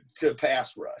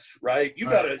pass rush, right? You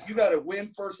gotta win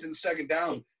first and second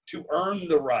down to earn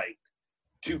the right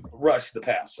to rush the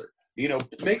passer. You know,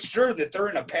 make sure that they're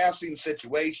in a passing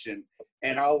situation,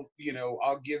 and I'll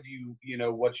give you,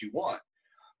 what you want.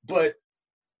 But,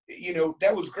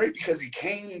 that was great because he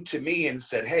came to me and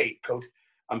said, hey, Coach,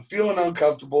 I'm feeling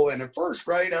uncomfortable. And at first,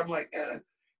 right, I'm like,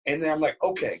 and then I'm like,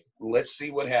 okay, let's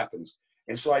see what happens.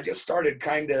 And so I just started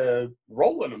kind of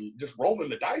rolling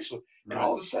the dice with, and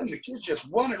all of a sudden the kid's just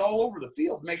running all over the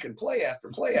field, making play after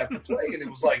play after play. And it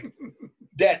was like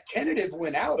that tentative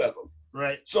went out of him.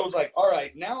 Right. So it's like, all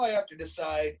right, now I have to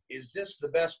decide, is this the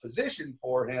best position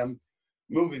for him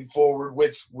moving forward,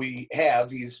 which we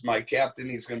have. He's my captain.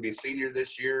 He's going to be a senior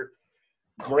this year.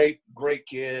 Great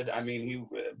kid. I mean,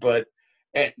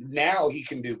 and now he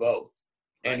can do both.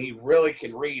 And he really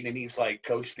can read, and he's like,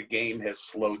 Coach, the game has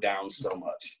slowed down so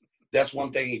much. That's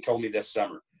one thing he told me this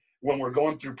summer. When we're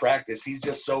going through practice, he's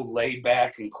just so laid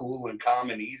back and cool and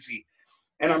calm and easy.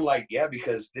 And I'm like, yeah,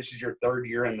 because this is your 3rd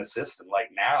year in the system. Like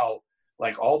now,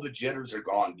 like all the jitters are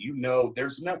gone.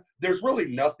 There's really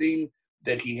nothing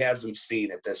that he hasn't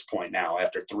seen at this point now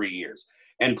after 3 years.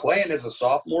 And playing as a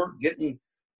sophomore, getting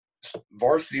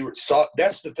varsity,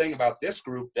 that's the thing about this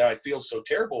group that I feel so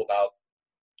terrible about.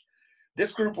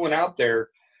 This group went out there,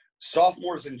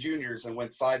 sophomores and juniors, and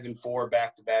went 5-4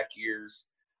 back-to-back years.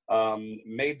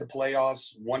 Made the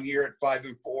playoffs one year at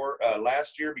 5-4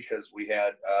 last year because we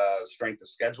had strength of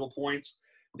schedule points.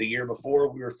 The year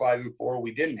before we were 5-4,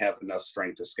 we didn't have enough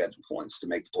strength of schedule points to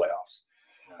make the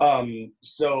playoffs.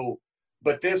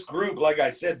 But this group, like I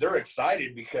said, they're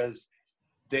excited because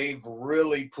they've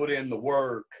really put in the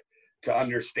work to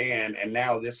understand, and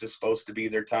now this is supposed to be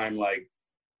their time.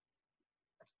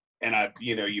 And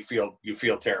you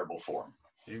feel terrible for them.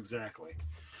 Exactly.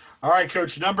 All right,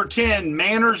 Coach. Number 10,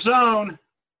 man or zone.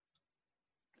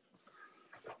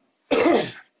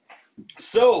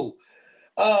 So,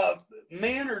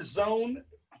 man or zone.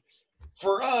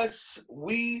 For us,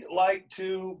 we like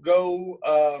to go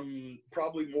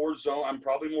probably more zone. I'm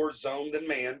probably more zone than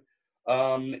man.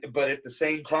 But at the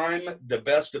same time, the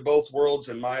best of both worlds,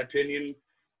 in my opinion.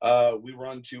 We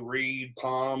run to read,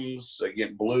 palms,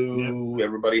 again, blue. Yep.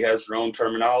 Everybody has their own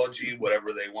terminology,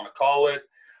 whatever they want to call it.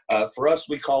 For us,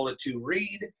 we call it to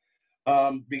read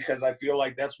because I feel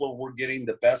like that's where we're getting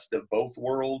the best of both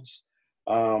worlds.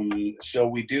 So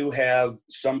we do have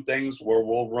some things where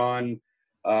we'll run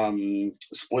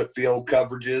split field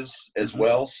coverages as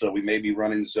well. So we may be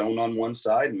running zone on one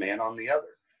side and man on the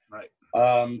other. Right.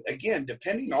 Again,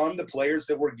 depending on the players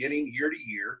that we're getting year to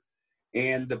year,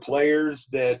 and the players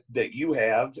that you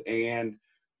have, and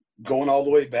going all the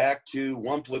way back to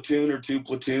 1 platoon or 2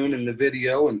 platoon in the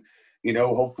video. And,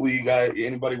 hopefully you guys,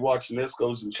 anybody watching this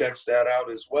goes and checks that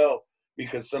out as well,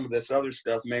 because some of this other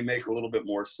stuff may make a little bit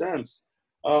more sense.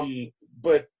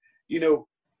 But,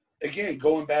 again,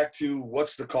 going back to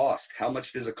what's the cost? How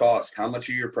much does it cost? How much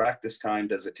of your practice time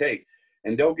does it take?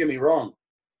 And don't get me wrong,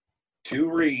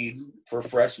 to read for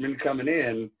freshmen coming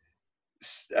in,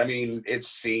 I mean, it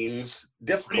seems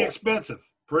difficult.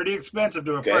 Pretty expensive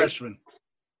to a freshman.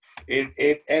 And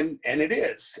it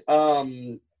is.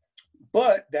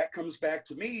 But that comes back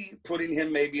to me putting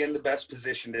him maybe in the best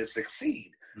position to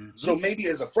succeed. Mm-hmm. So maybe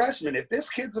as a freshman, if this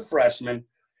kid's a freshman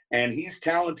and he's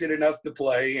talented enough to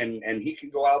play and he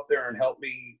can go out there and help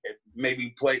me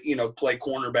maybe play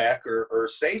cornerback or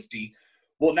safety,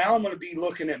 well, now I'm going to be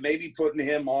looking at maybe putting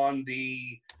him on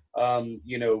the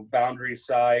boundary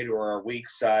side or our weak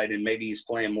side, and maybe he's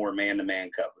playing more man-to-man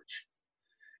coverage,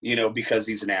 because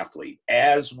he's an athlete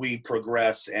as we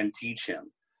progress and teach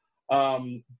him.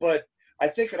 But I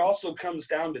think it also comes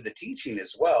down to the teaching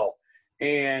as well.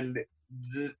 And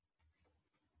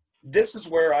this is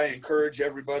where I encourage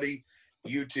everybody,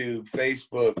 YouTube,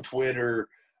 Facebook, Twitter,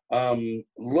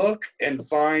 look and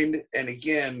find, and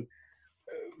again,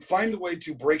 find a way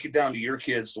to break it down to your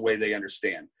kids the way they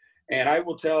understand. And I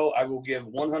will give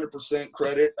 100%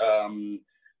 credit,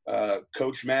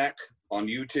 Coach Mac on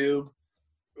YouTube,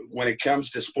 when it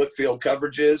comes to split field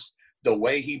coverages, the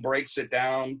way he breaks it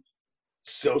down,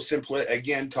 so simply,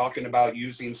 again, talking about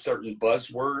using certain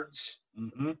buzzwords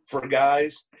for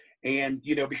guys. And,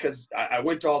 you know, because I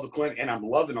went to all the clinic and I'm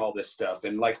loving all this stuff.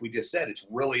 And like we just said, it's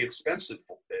really expensive.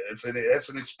 It's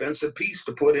an expensive piece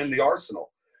to put in the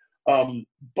arsenal.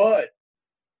 But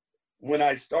when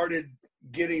I started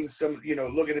getting some, you know,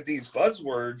 looking at these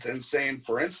buzzwords and saying,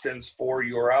 for instance, for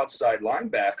your outside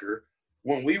linebacker,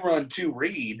 when we run 2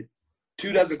 read,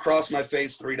 2 doesn't cross my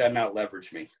face, 3 doesn't out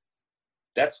leverage me.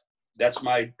 That's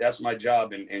my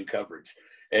job in coverage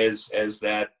as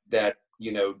that,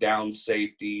 you know, down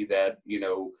safety, that, you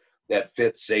know, that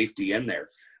fifth safety in there.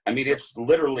 I mean, it's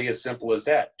literally as simple as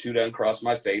that. 2 doesn't cross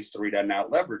my face, 3 doesn't out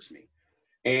leverage me.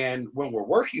 And when we're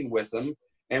working with him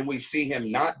and we see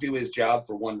him not do his job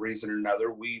for one reason or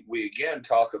another, we again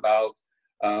talk about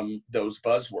those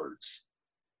buzzwords,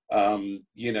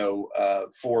 you know,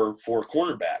 for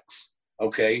cornerbacks.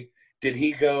 Okay. Did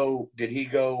he go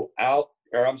out,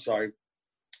 or I'm sorry,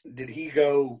 did he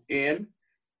go in,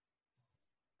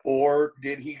 or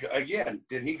did he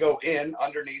go in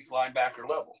underneath linebacker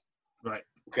level? Right.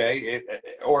 Okay.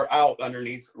 Or out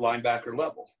underneath linebacker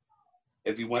level.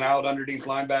 If he went out underneath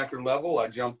linebacker level, I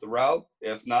jumped the route.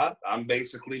 If not, I'm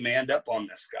basically manned up on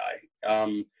this guy.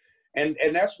 And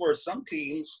that's where some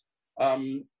teams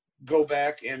go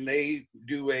back and they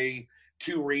do a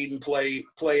 2 read and play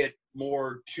it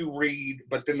more 2 read,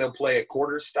 but then they'll play it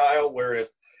quarter style, where if,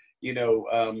 you know,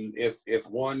 if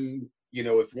one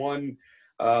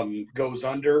goes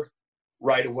under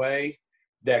right away,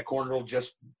 that corner will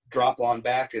just drop on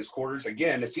back as quarters.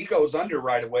 Again, if he goes under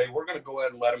right away, we're going to go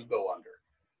ahead and let him go under.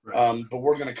 Right. But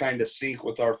we're going to kind of seek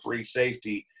with our free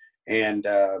safety and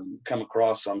come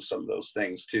across on some of those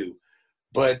things too.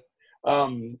 But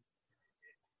the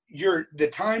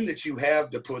time that you have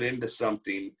to put into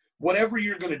something, whatever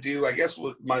you're going to do, I guess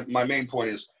what my main point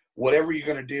is, whatever you're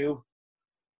going to do,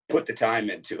 put the time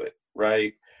into it,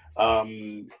 right?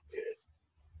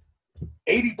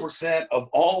 80% of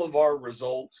all of our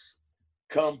results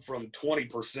come from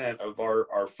 20% of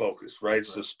our focus, right?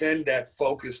 So spend that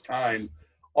focused time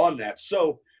on that.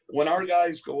 So when our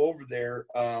guys go over there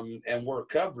and work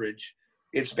coverage,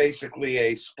 it's basically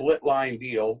a split line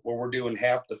deal where we're doing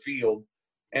half the field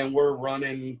and we're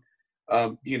running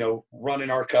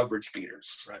our coverage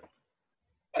beaters. Right.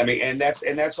 I mean, and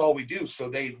that's all we do. So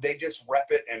they just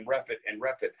rep it and rep it and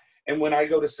rep it. And when I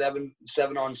go to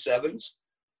 7-on-7s,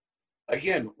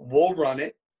 again, we'll run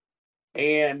it.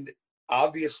 And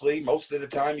obviously, most of the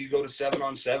time you go to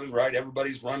 7-on-7, right?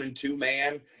 Everybody's running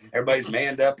 2-man. Everybody's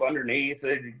manned up underneath.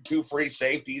 2 free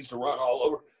safeties to run all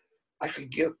over. I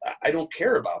don't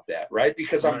care about that, right?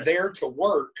 Because I'm there to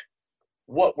work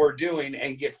what we're doing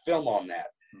and get film on that.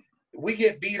 We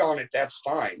get beat on it, that's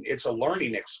fine. It's a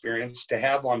learning experience to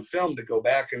have on film to go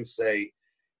back and say,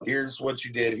 here's what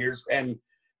you did,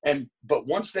 but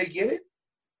once they get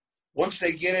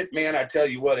it, man, I tell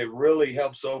you what, it really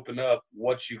helps open up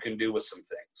what you can do with some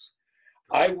things.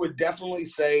 I would definitely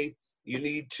say you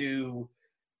need to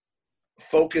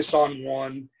focus on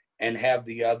one and have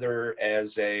the other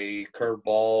as a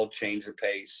curveball, change of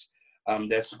pace.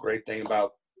 That's the great thing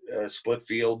about split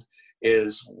field,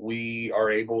 is we are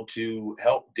able to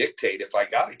help dictate. If I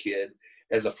got a kid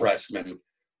as a freshman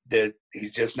that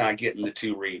he's just not getting the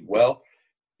 2 read, well,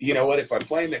 you know what, if I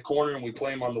play him at corner and we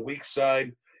play him on the weak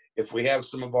side, if we have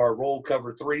some of our roll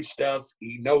cover 3 stuff,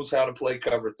 he knows how to play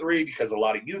cover 3, because a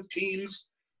lot of youth teams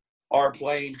are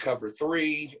playing cover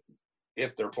 3.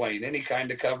 If they're playing any kind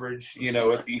of coverage, you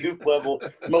know, at the youth level,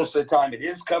 most of the time it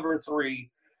is cover 3.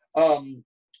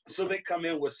 So they come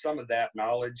in with some of that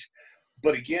knowledge.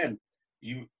 But again,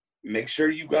 you make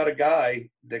sure you've got a guy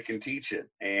that can teach it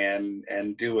and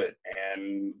do it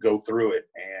and go through it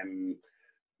and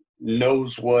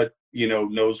knows what you're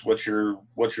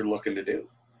looking to do.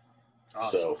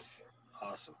 Awesome.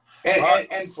 Awesome.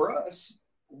 And for us,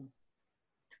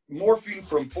 morphing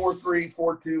from 4-3,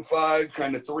 4-2-5,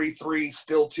 kind of 3-3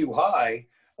 still too high,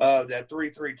 that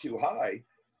 3-3 too high,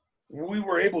 we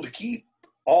were able to keep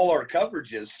all our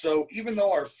coverages. So even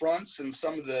though our fronts and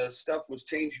some of the stuff was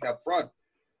changing up front,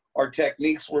 our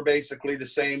techniques were basically the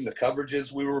same. The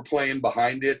coverages we were playing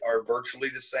behind it are virtually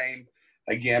the same.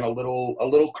 Again, a little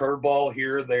curveball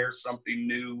here or there, something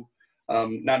new.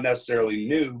 not necessarily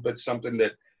new, but something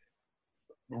that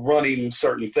running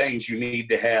certain things you need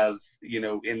to have,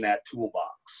 in that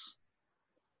toolbox.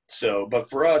 So, but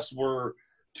for us, we're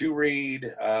to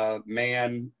read,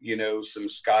 man, some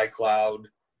sky cloud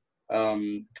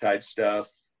type stuff,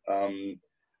 a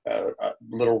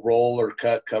little roll or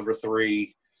cut cover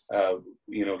 3.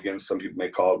 Again, some people may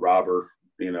call it robber.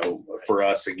 For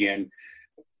us, again,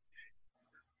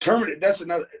 that's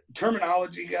another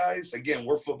terminology, guys. Again,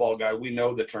 we're football guys. We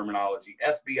know the terminology.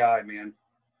 FBI, man,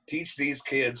 teach these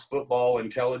kids football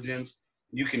intelligence.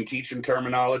 You can teach them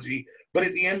terminology, but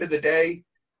at the end of the day,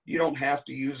 you don't have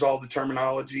to use all the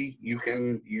terminology. You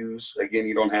can use, again,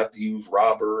 you don't have to use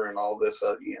robber and all this.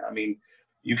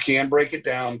 You can break it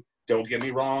down. Don't get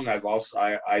me wrong. I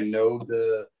know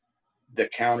the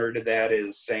counter to that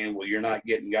is saying, well, you're not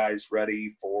getting guys ready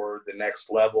for the next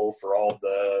level for all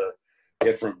the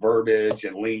different verbiage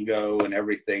and lingo and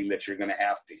everything that you're going to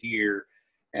have to hear.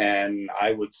 And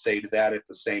I would say to that, at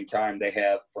the same time, they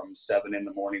have from 7 a.m.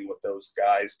 with those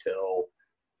guys till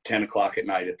 10 o'clock at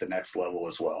night at the next level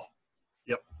as well.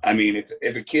 Yep. I mean,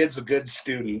 if a kid's a good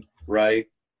student, right,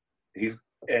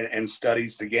 and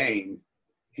studies the game,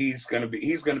 he's going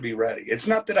to be ready. It's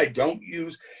not that I don't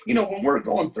use, when we're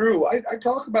going through, I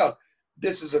talk about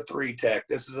this is a 3 tech,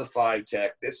 this is a 5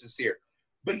 tech, this is here.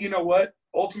 But you know what?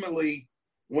 Ultimately,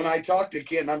 when I talk to a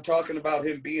kid and I'm talking about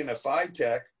him being a 5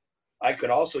 tech, I could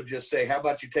also just say, how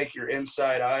about you take your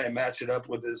inside eye and match it up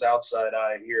with his outside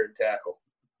eye here at tackle?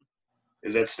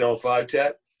 Is that still a 5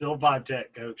 tech? Still 5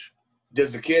 tech, Coach.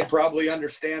 Does the kid probably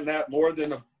understand that more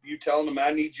than you telling him,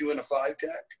 I need you in a 5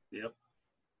 tech? Yep.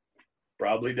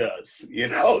 Probably does,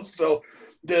 So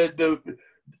the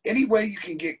any way you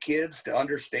can get kids to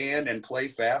understand and play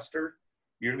faster,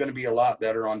 you're going to be a lot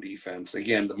better on defense.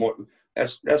 Again,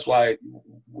 that's why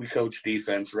we coach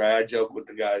defense, right? I joke with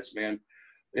the guys, man.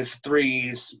 It's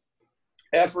 3's: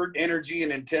 effort, energy,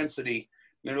 and intensity.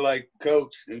 And they're like,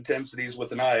 Coach, intensity's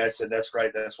with an I. I said, that's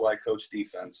right. That's why I coach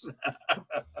defense.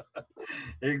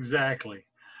 Exactly.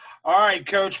 All right,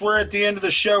 Coach, we're at the end of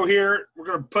the show here. We're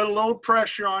going to put a little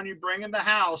pressure on you, bring in the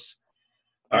house.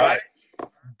 All right.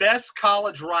 Best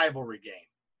college rivalry game.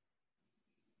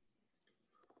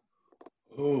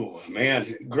 Oh, man.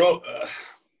 Growing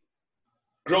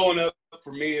up,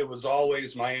 for me, it was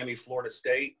always Miami, Florida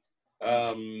State.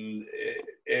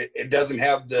 It doesn't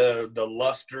have the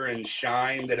luster and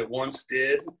shine that it once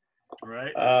did.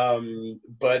 Right.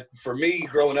 But for me,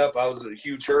 growing up, I was a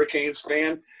huge Hurricanes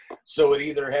fan. So it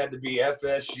either had to be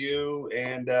FSU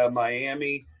and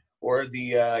Miami, or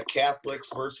the Catholics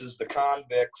versus the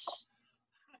convicts.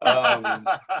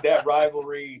 That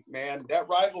rivalry, man,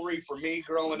 for me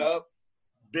growing up,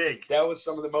 big. That was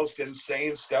some of the most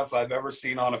insane stuff I've ever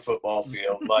seen on a football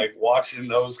field. Like watching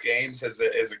those games as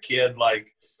a kid,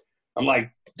 I'm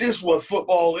like, this is what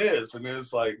football is. And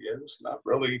it's like, yeah, it's not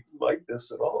really like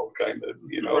this at all, kind of,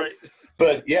 Right.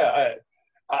 But yeah,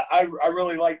 I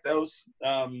really like those.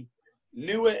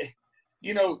 New age,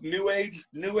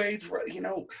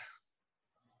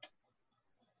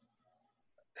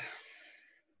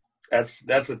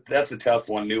 that's a tough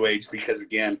one, new age, because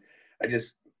again,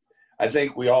 I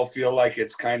think we all feel like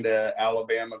it's kind of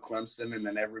Alabama, Clemson, and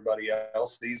then everybody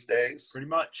else these days. Pretty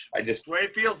much. The way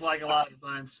it feels like a lot of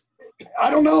times.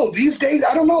 I don't know. These days,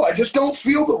 I don't know. I just don't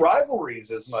feel the rivalries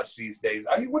as much these days.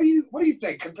 I mean, what do you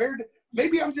think compared to –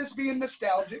 maybe I'm just being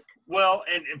nostalgic. Well,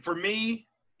 and for me,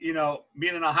 being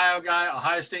an Ohio guy,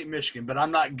 Ohio State, Michigan, but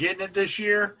I'm not getting it this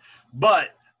year. But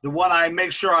the one I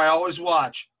make sure I always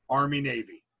watch,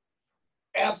 Army-Navy.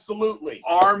 Absolutely.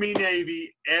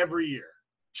 Army-Navy every year.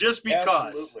 Just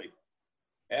because. Absolutely.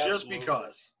 Just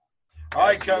because. All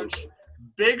right, Coach.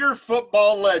 Bigger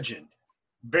football legend,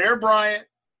 Bear Bryant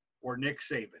or Nick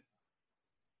Saban?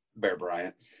 Bear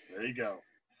Bryant. There you go.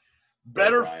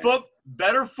 Better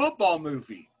football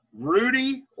movie,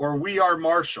 Rudy or We Are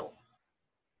Marshall?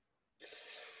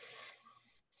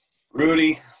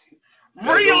 Rudy.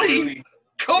 Really? Rudy.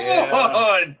 Come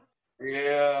on.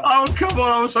 Yeah. Oh, come on.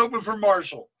 I was hoping for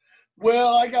Marshall.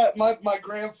 Well, I got my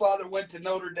grandfather went to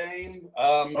Notre Dame,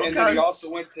 and then he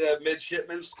also went to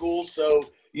midshipman school.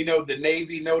 So, the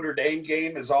Navy Notre Dame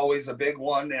game is always a big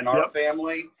one in our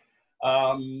family.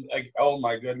 Oh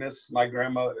my goodness, my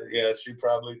grandma, yeah, she'd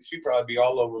probably be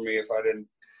all over me if I didn't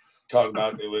talk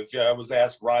about it. If I was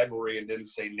asked rivalry and didn't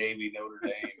say Navy Notre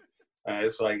Dame,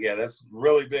 it's like, yeah, that's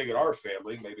really big in our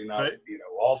family. Maybe not,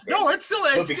 all families. No, it's still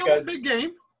a big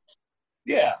game.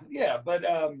 Yeah, but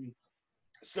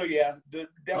so yeah,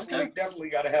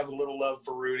 definitely got to have a little love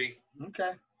for Rudy.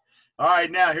 Okay. All right,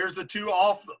 now here's the two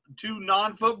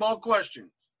non-football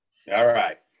questions. All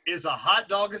right. Is a hot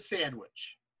dog a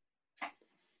sandwich?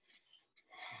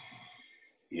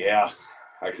 Yeah,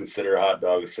 I consider a hot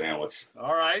dog a sandwich.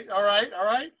 All right.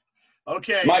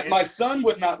 Okay. My son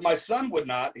would not. My son would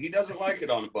not. He doesn't like it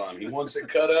on a bun. He wants it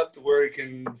cut up to where he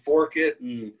can fork it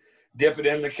and dip it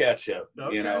in the ketchup.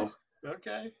 Okay. You know.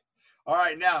 Okay. All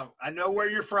right. Now I know where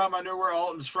you're from. I know where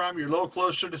Alton's from. You're a little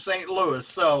closer to St. Louis,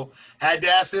 so had to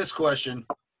ask this question: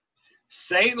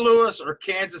 St. Louis or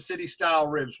Kansas City style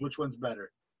ribs? Which one's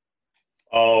better?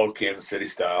 Oh, Kansas City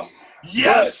style.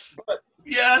 Yes.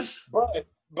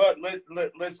 But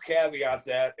let's caveat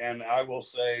that, and I will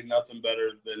say nothing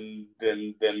better than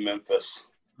Memphis.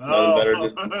 Nothing better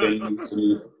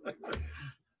than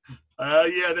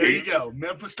yeah, there you go.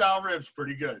 Memphis style ribs,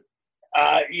 pretty good.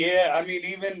 Yeah, I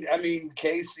mean,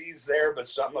 KC's there, but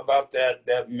something about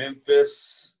that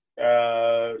Memphis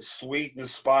sweet and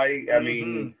spicy. I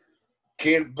mean,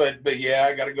 but yeah,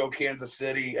 I got to go Kansas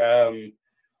City.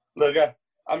 Look,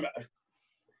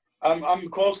 I'm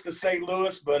close to St.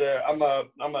 Louis, but I'm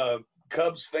a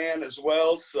Cubs fan as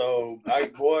well. So I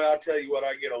tell you what,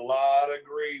 I get a lot of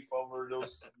grief over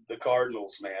the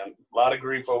Cardinals, man. A lot of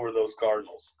grief over those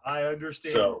Cardinals. I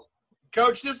understand. So,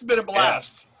 Coach, this has been a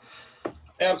blast.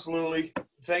 Absolutely.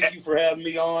 Thank you for having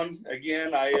me on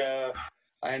again. I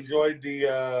enjoyed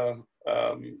the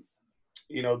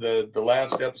the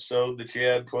last episode that you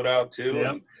had put out too.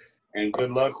 Yep. And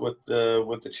good luck with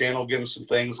the channel, getting some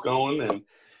things going. And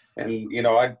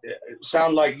it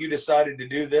sound like you decided to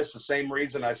do this the same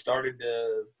reason I started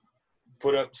to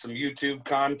put up some YouTube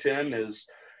content is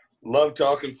love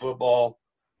talking football.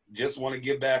 Just want to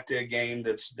give back to a game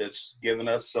that's given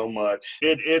us so much.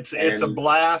 It's a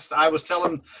blast. I was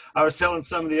telling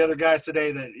some of the other guys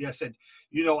today that I said,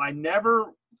 I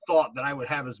never thought that I would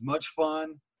have as much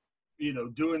fun,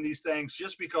 doing these things,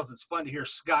 just because it's fun to hear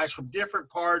guys from different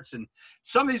parts. And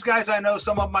some of these guys I know,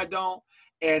 some of them I don't.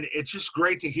 And it's just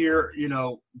great to hear,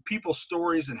 people's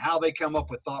stories and how they come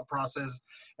up with thought processes.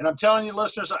 And I'm telling you,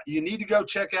 listeners, you need to go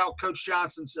check out Coach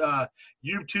Johnson's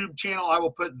YouTube channel. I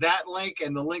will put that link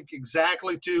and the link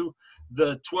exactly to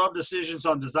the 12 decisions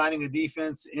on designing a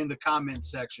defense in the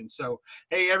comments section. So,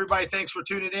 hey, everybody, thanks for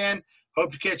tuning in.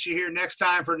 Hope to catch you here next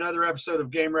time for another episode of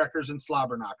Game Wreckers and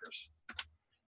Slobber Knockers.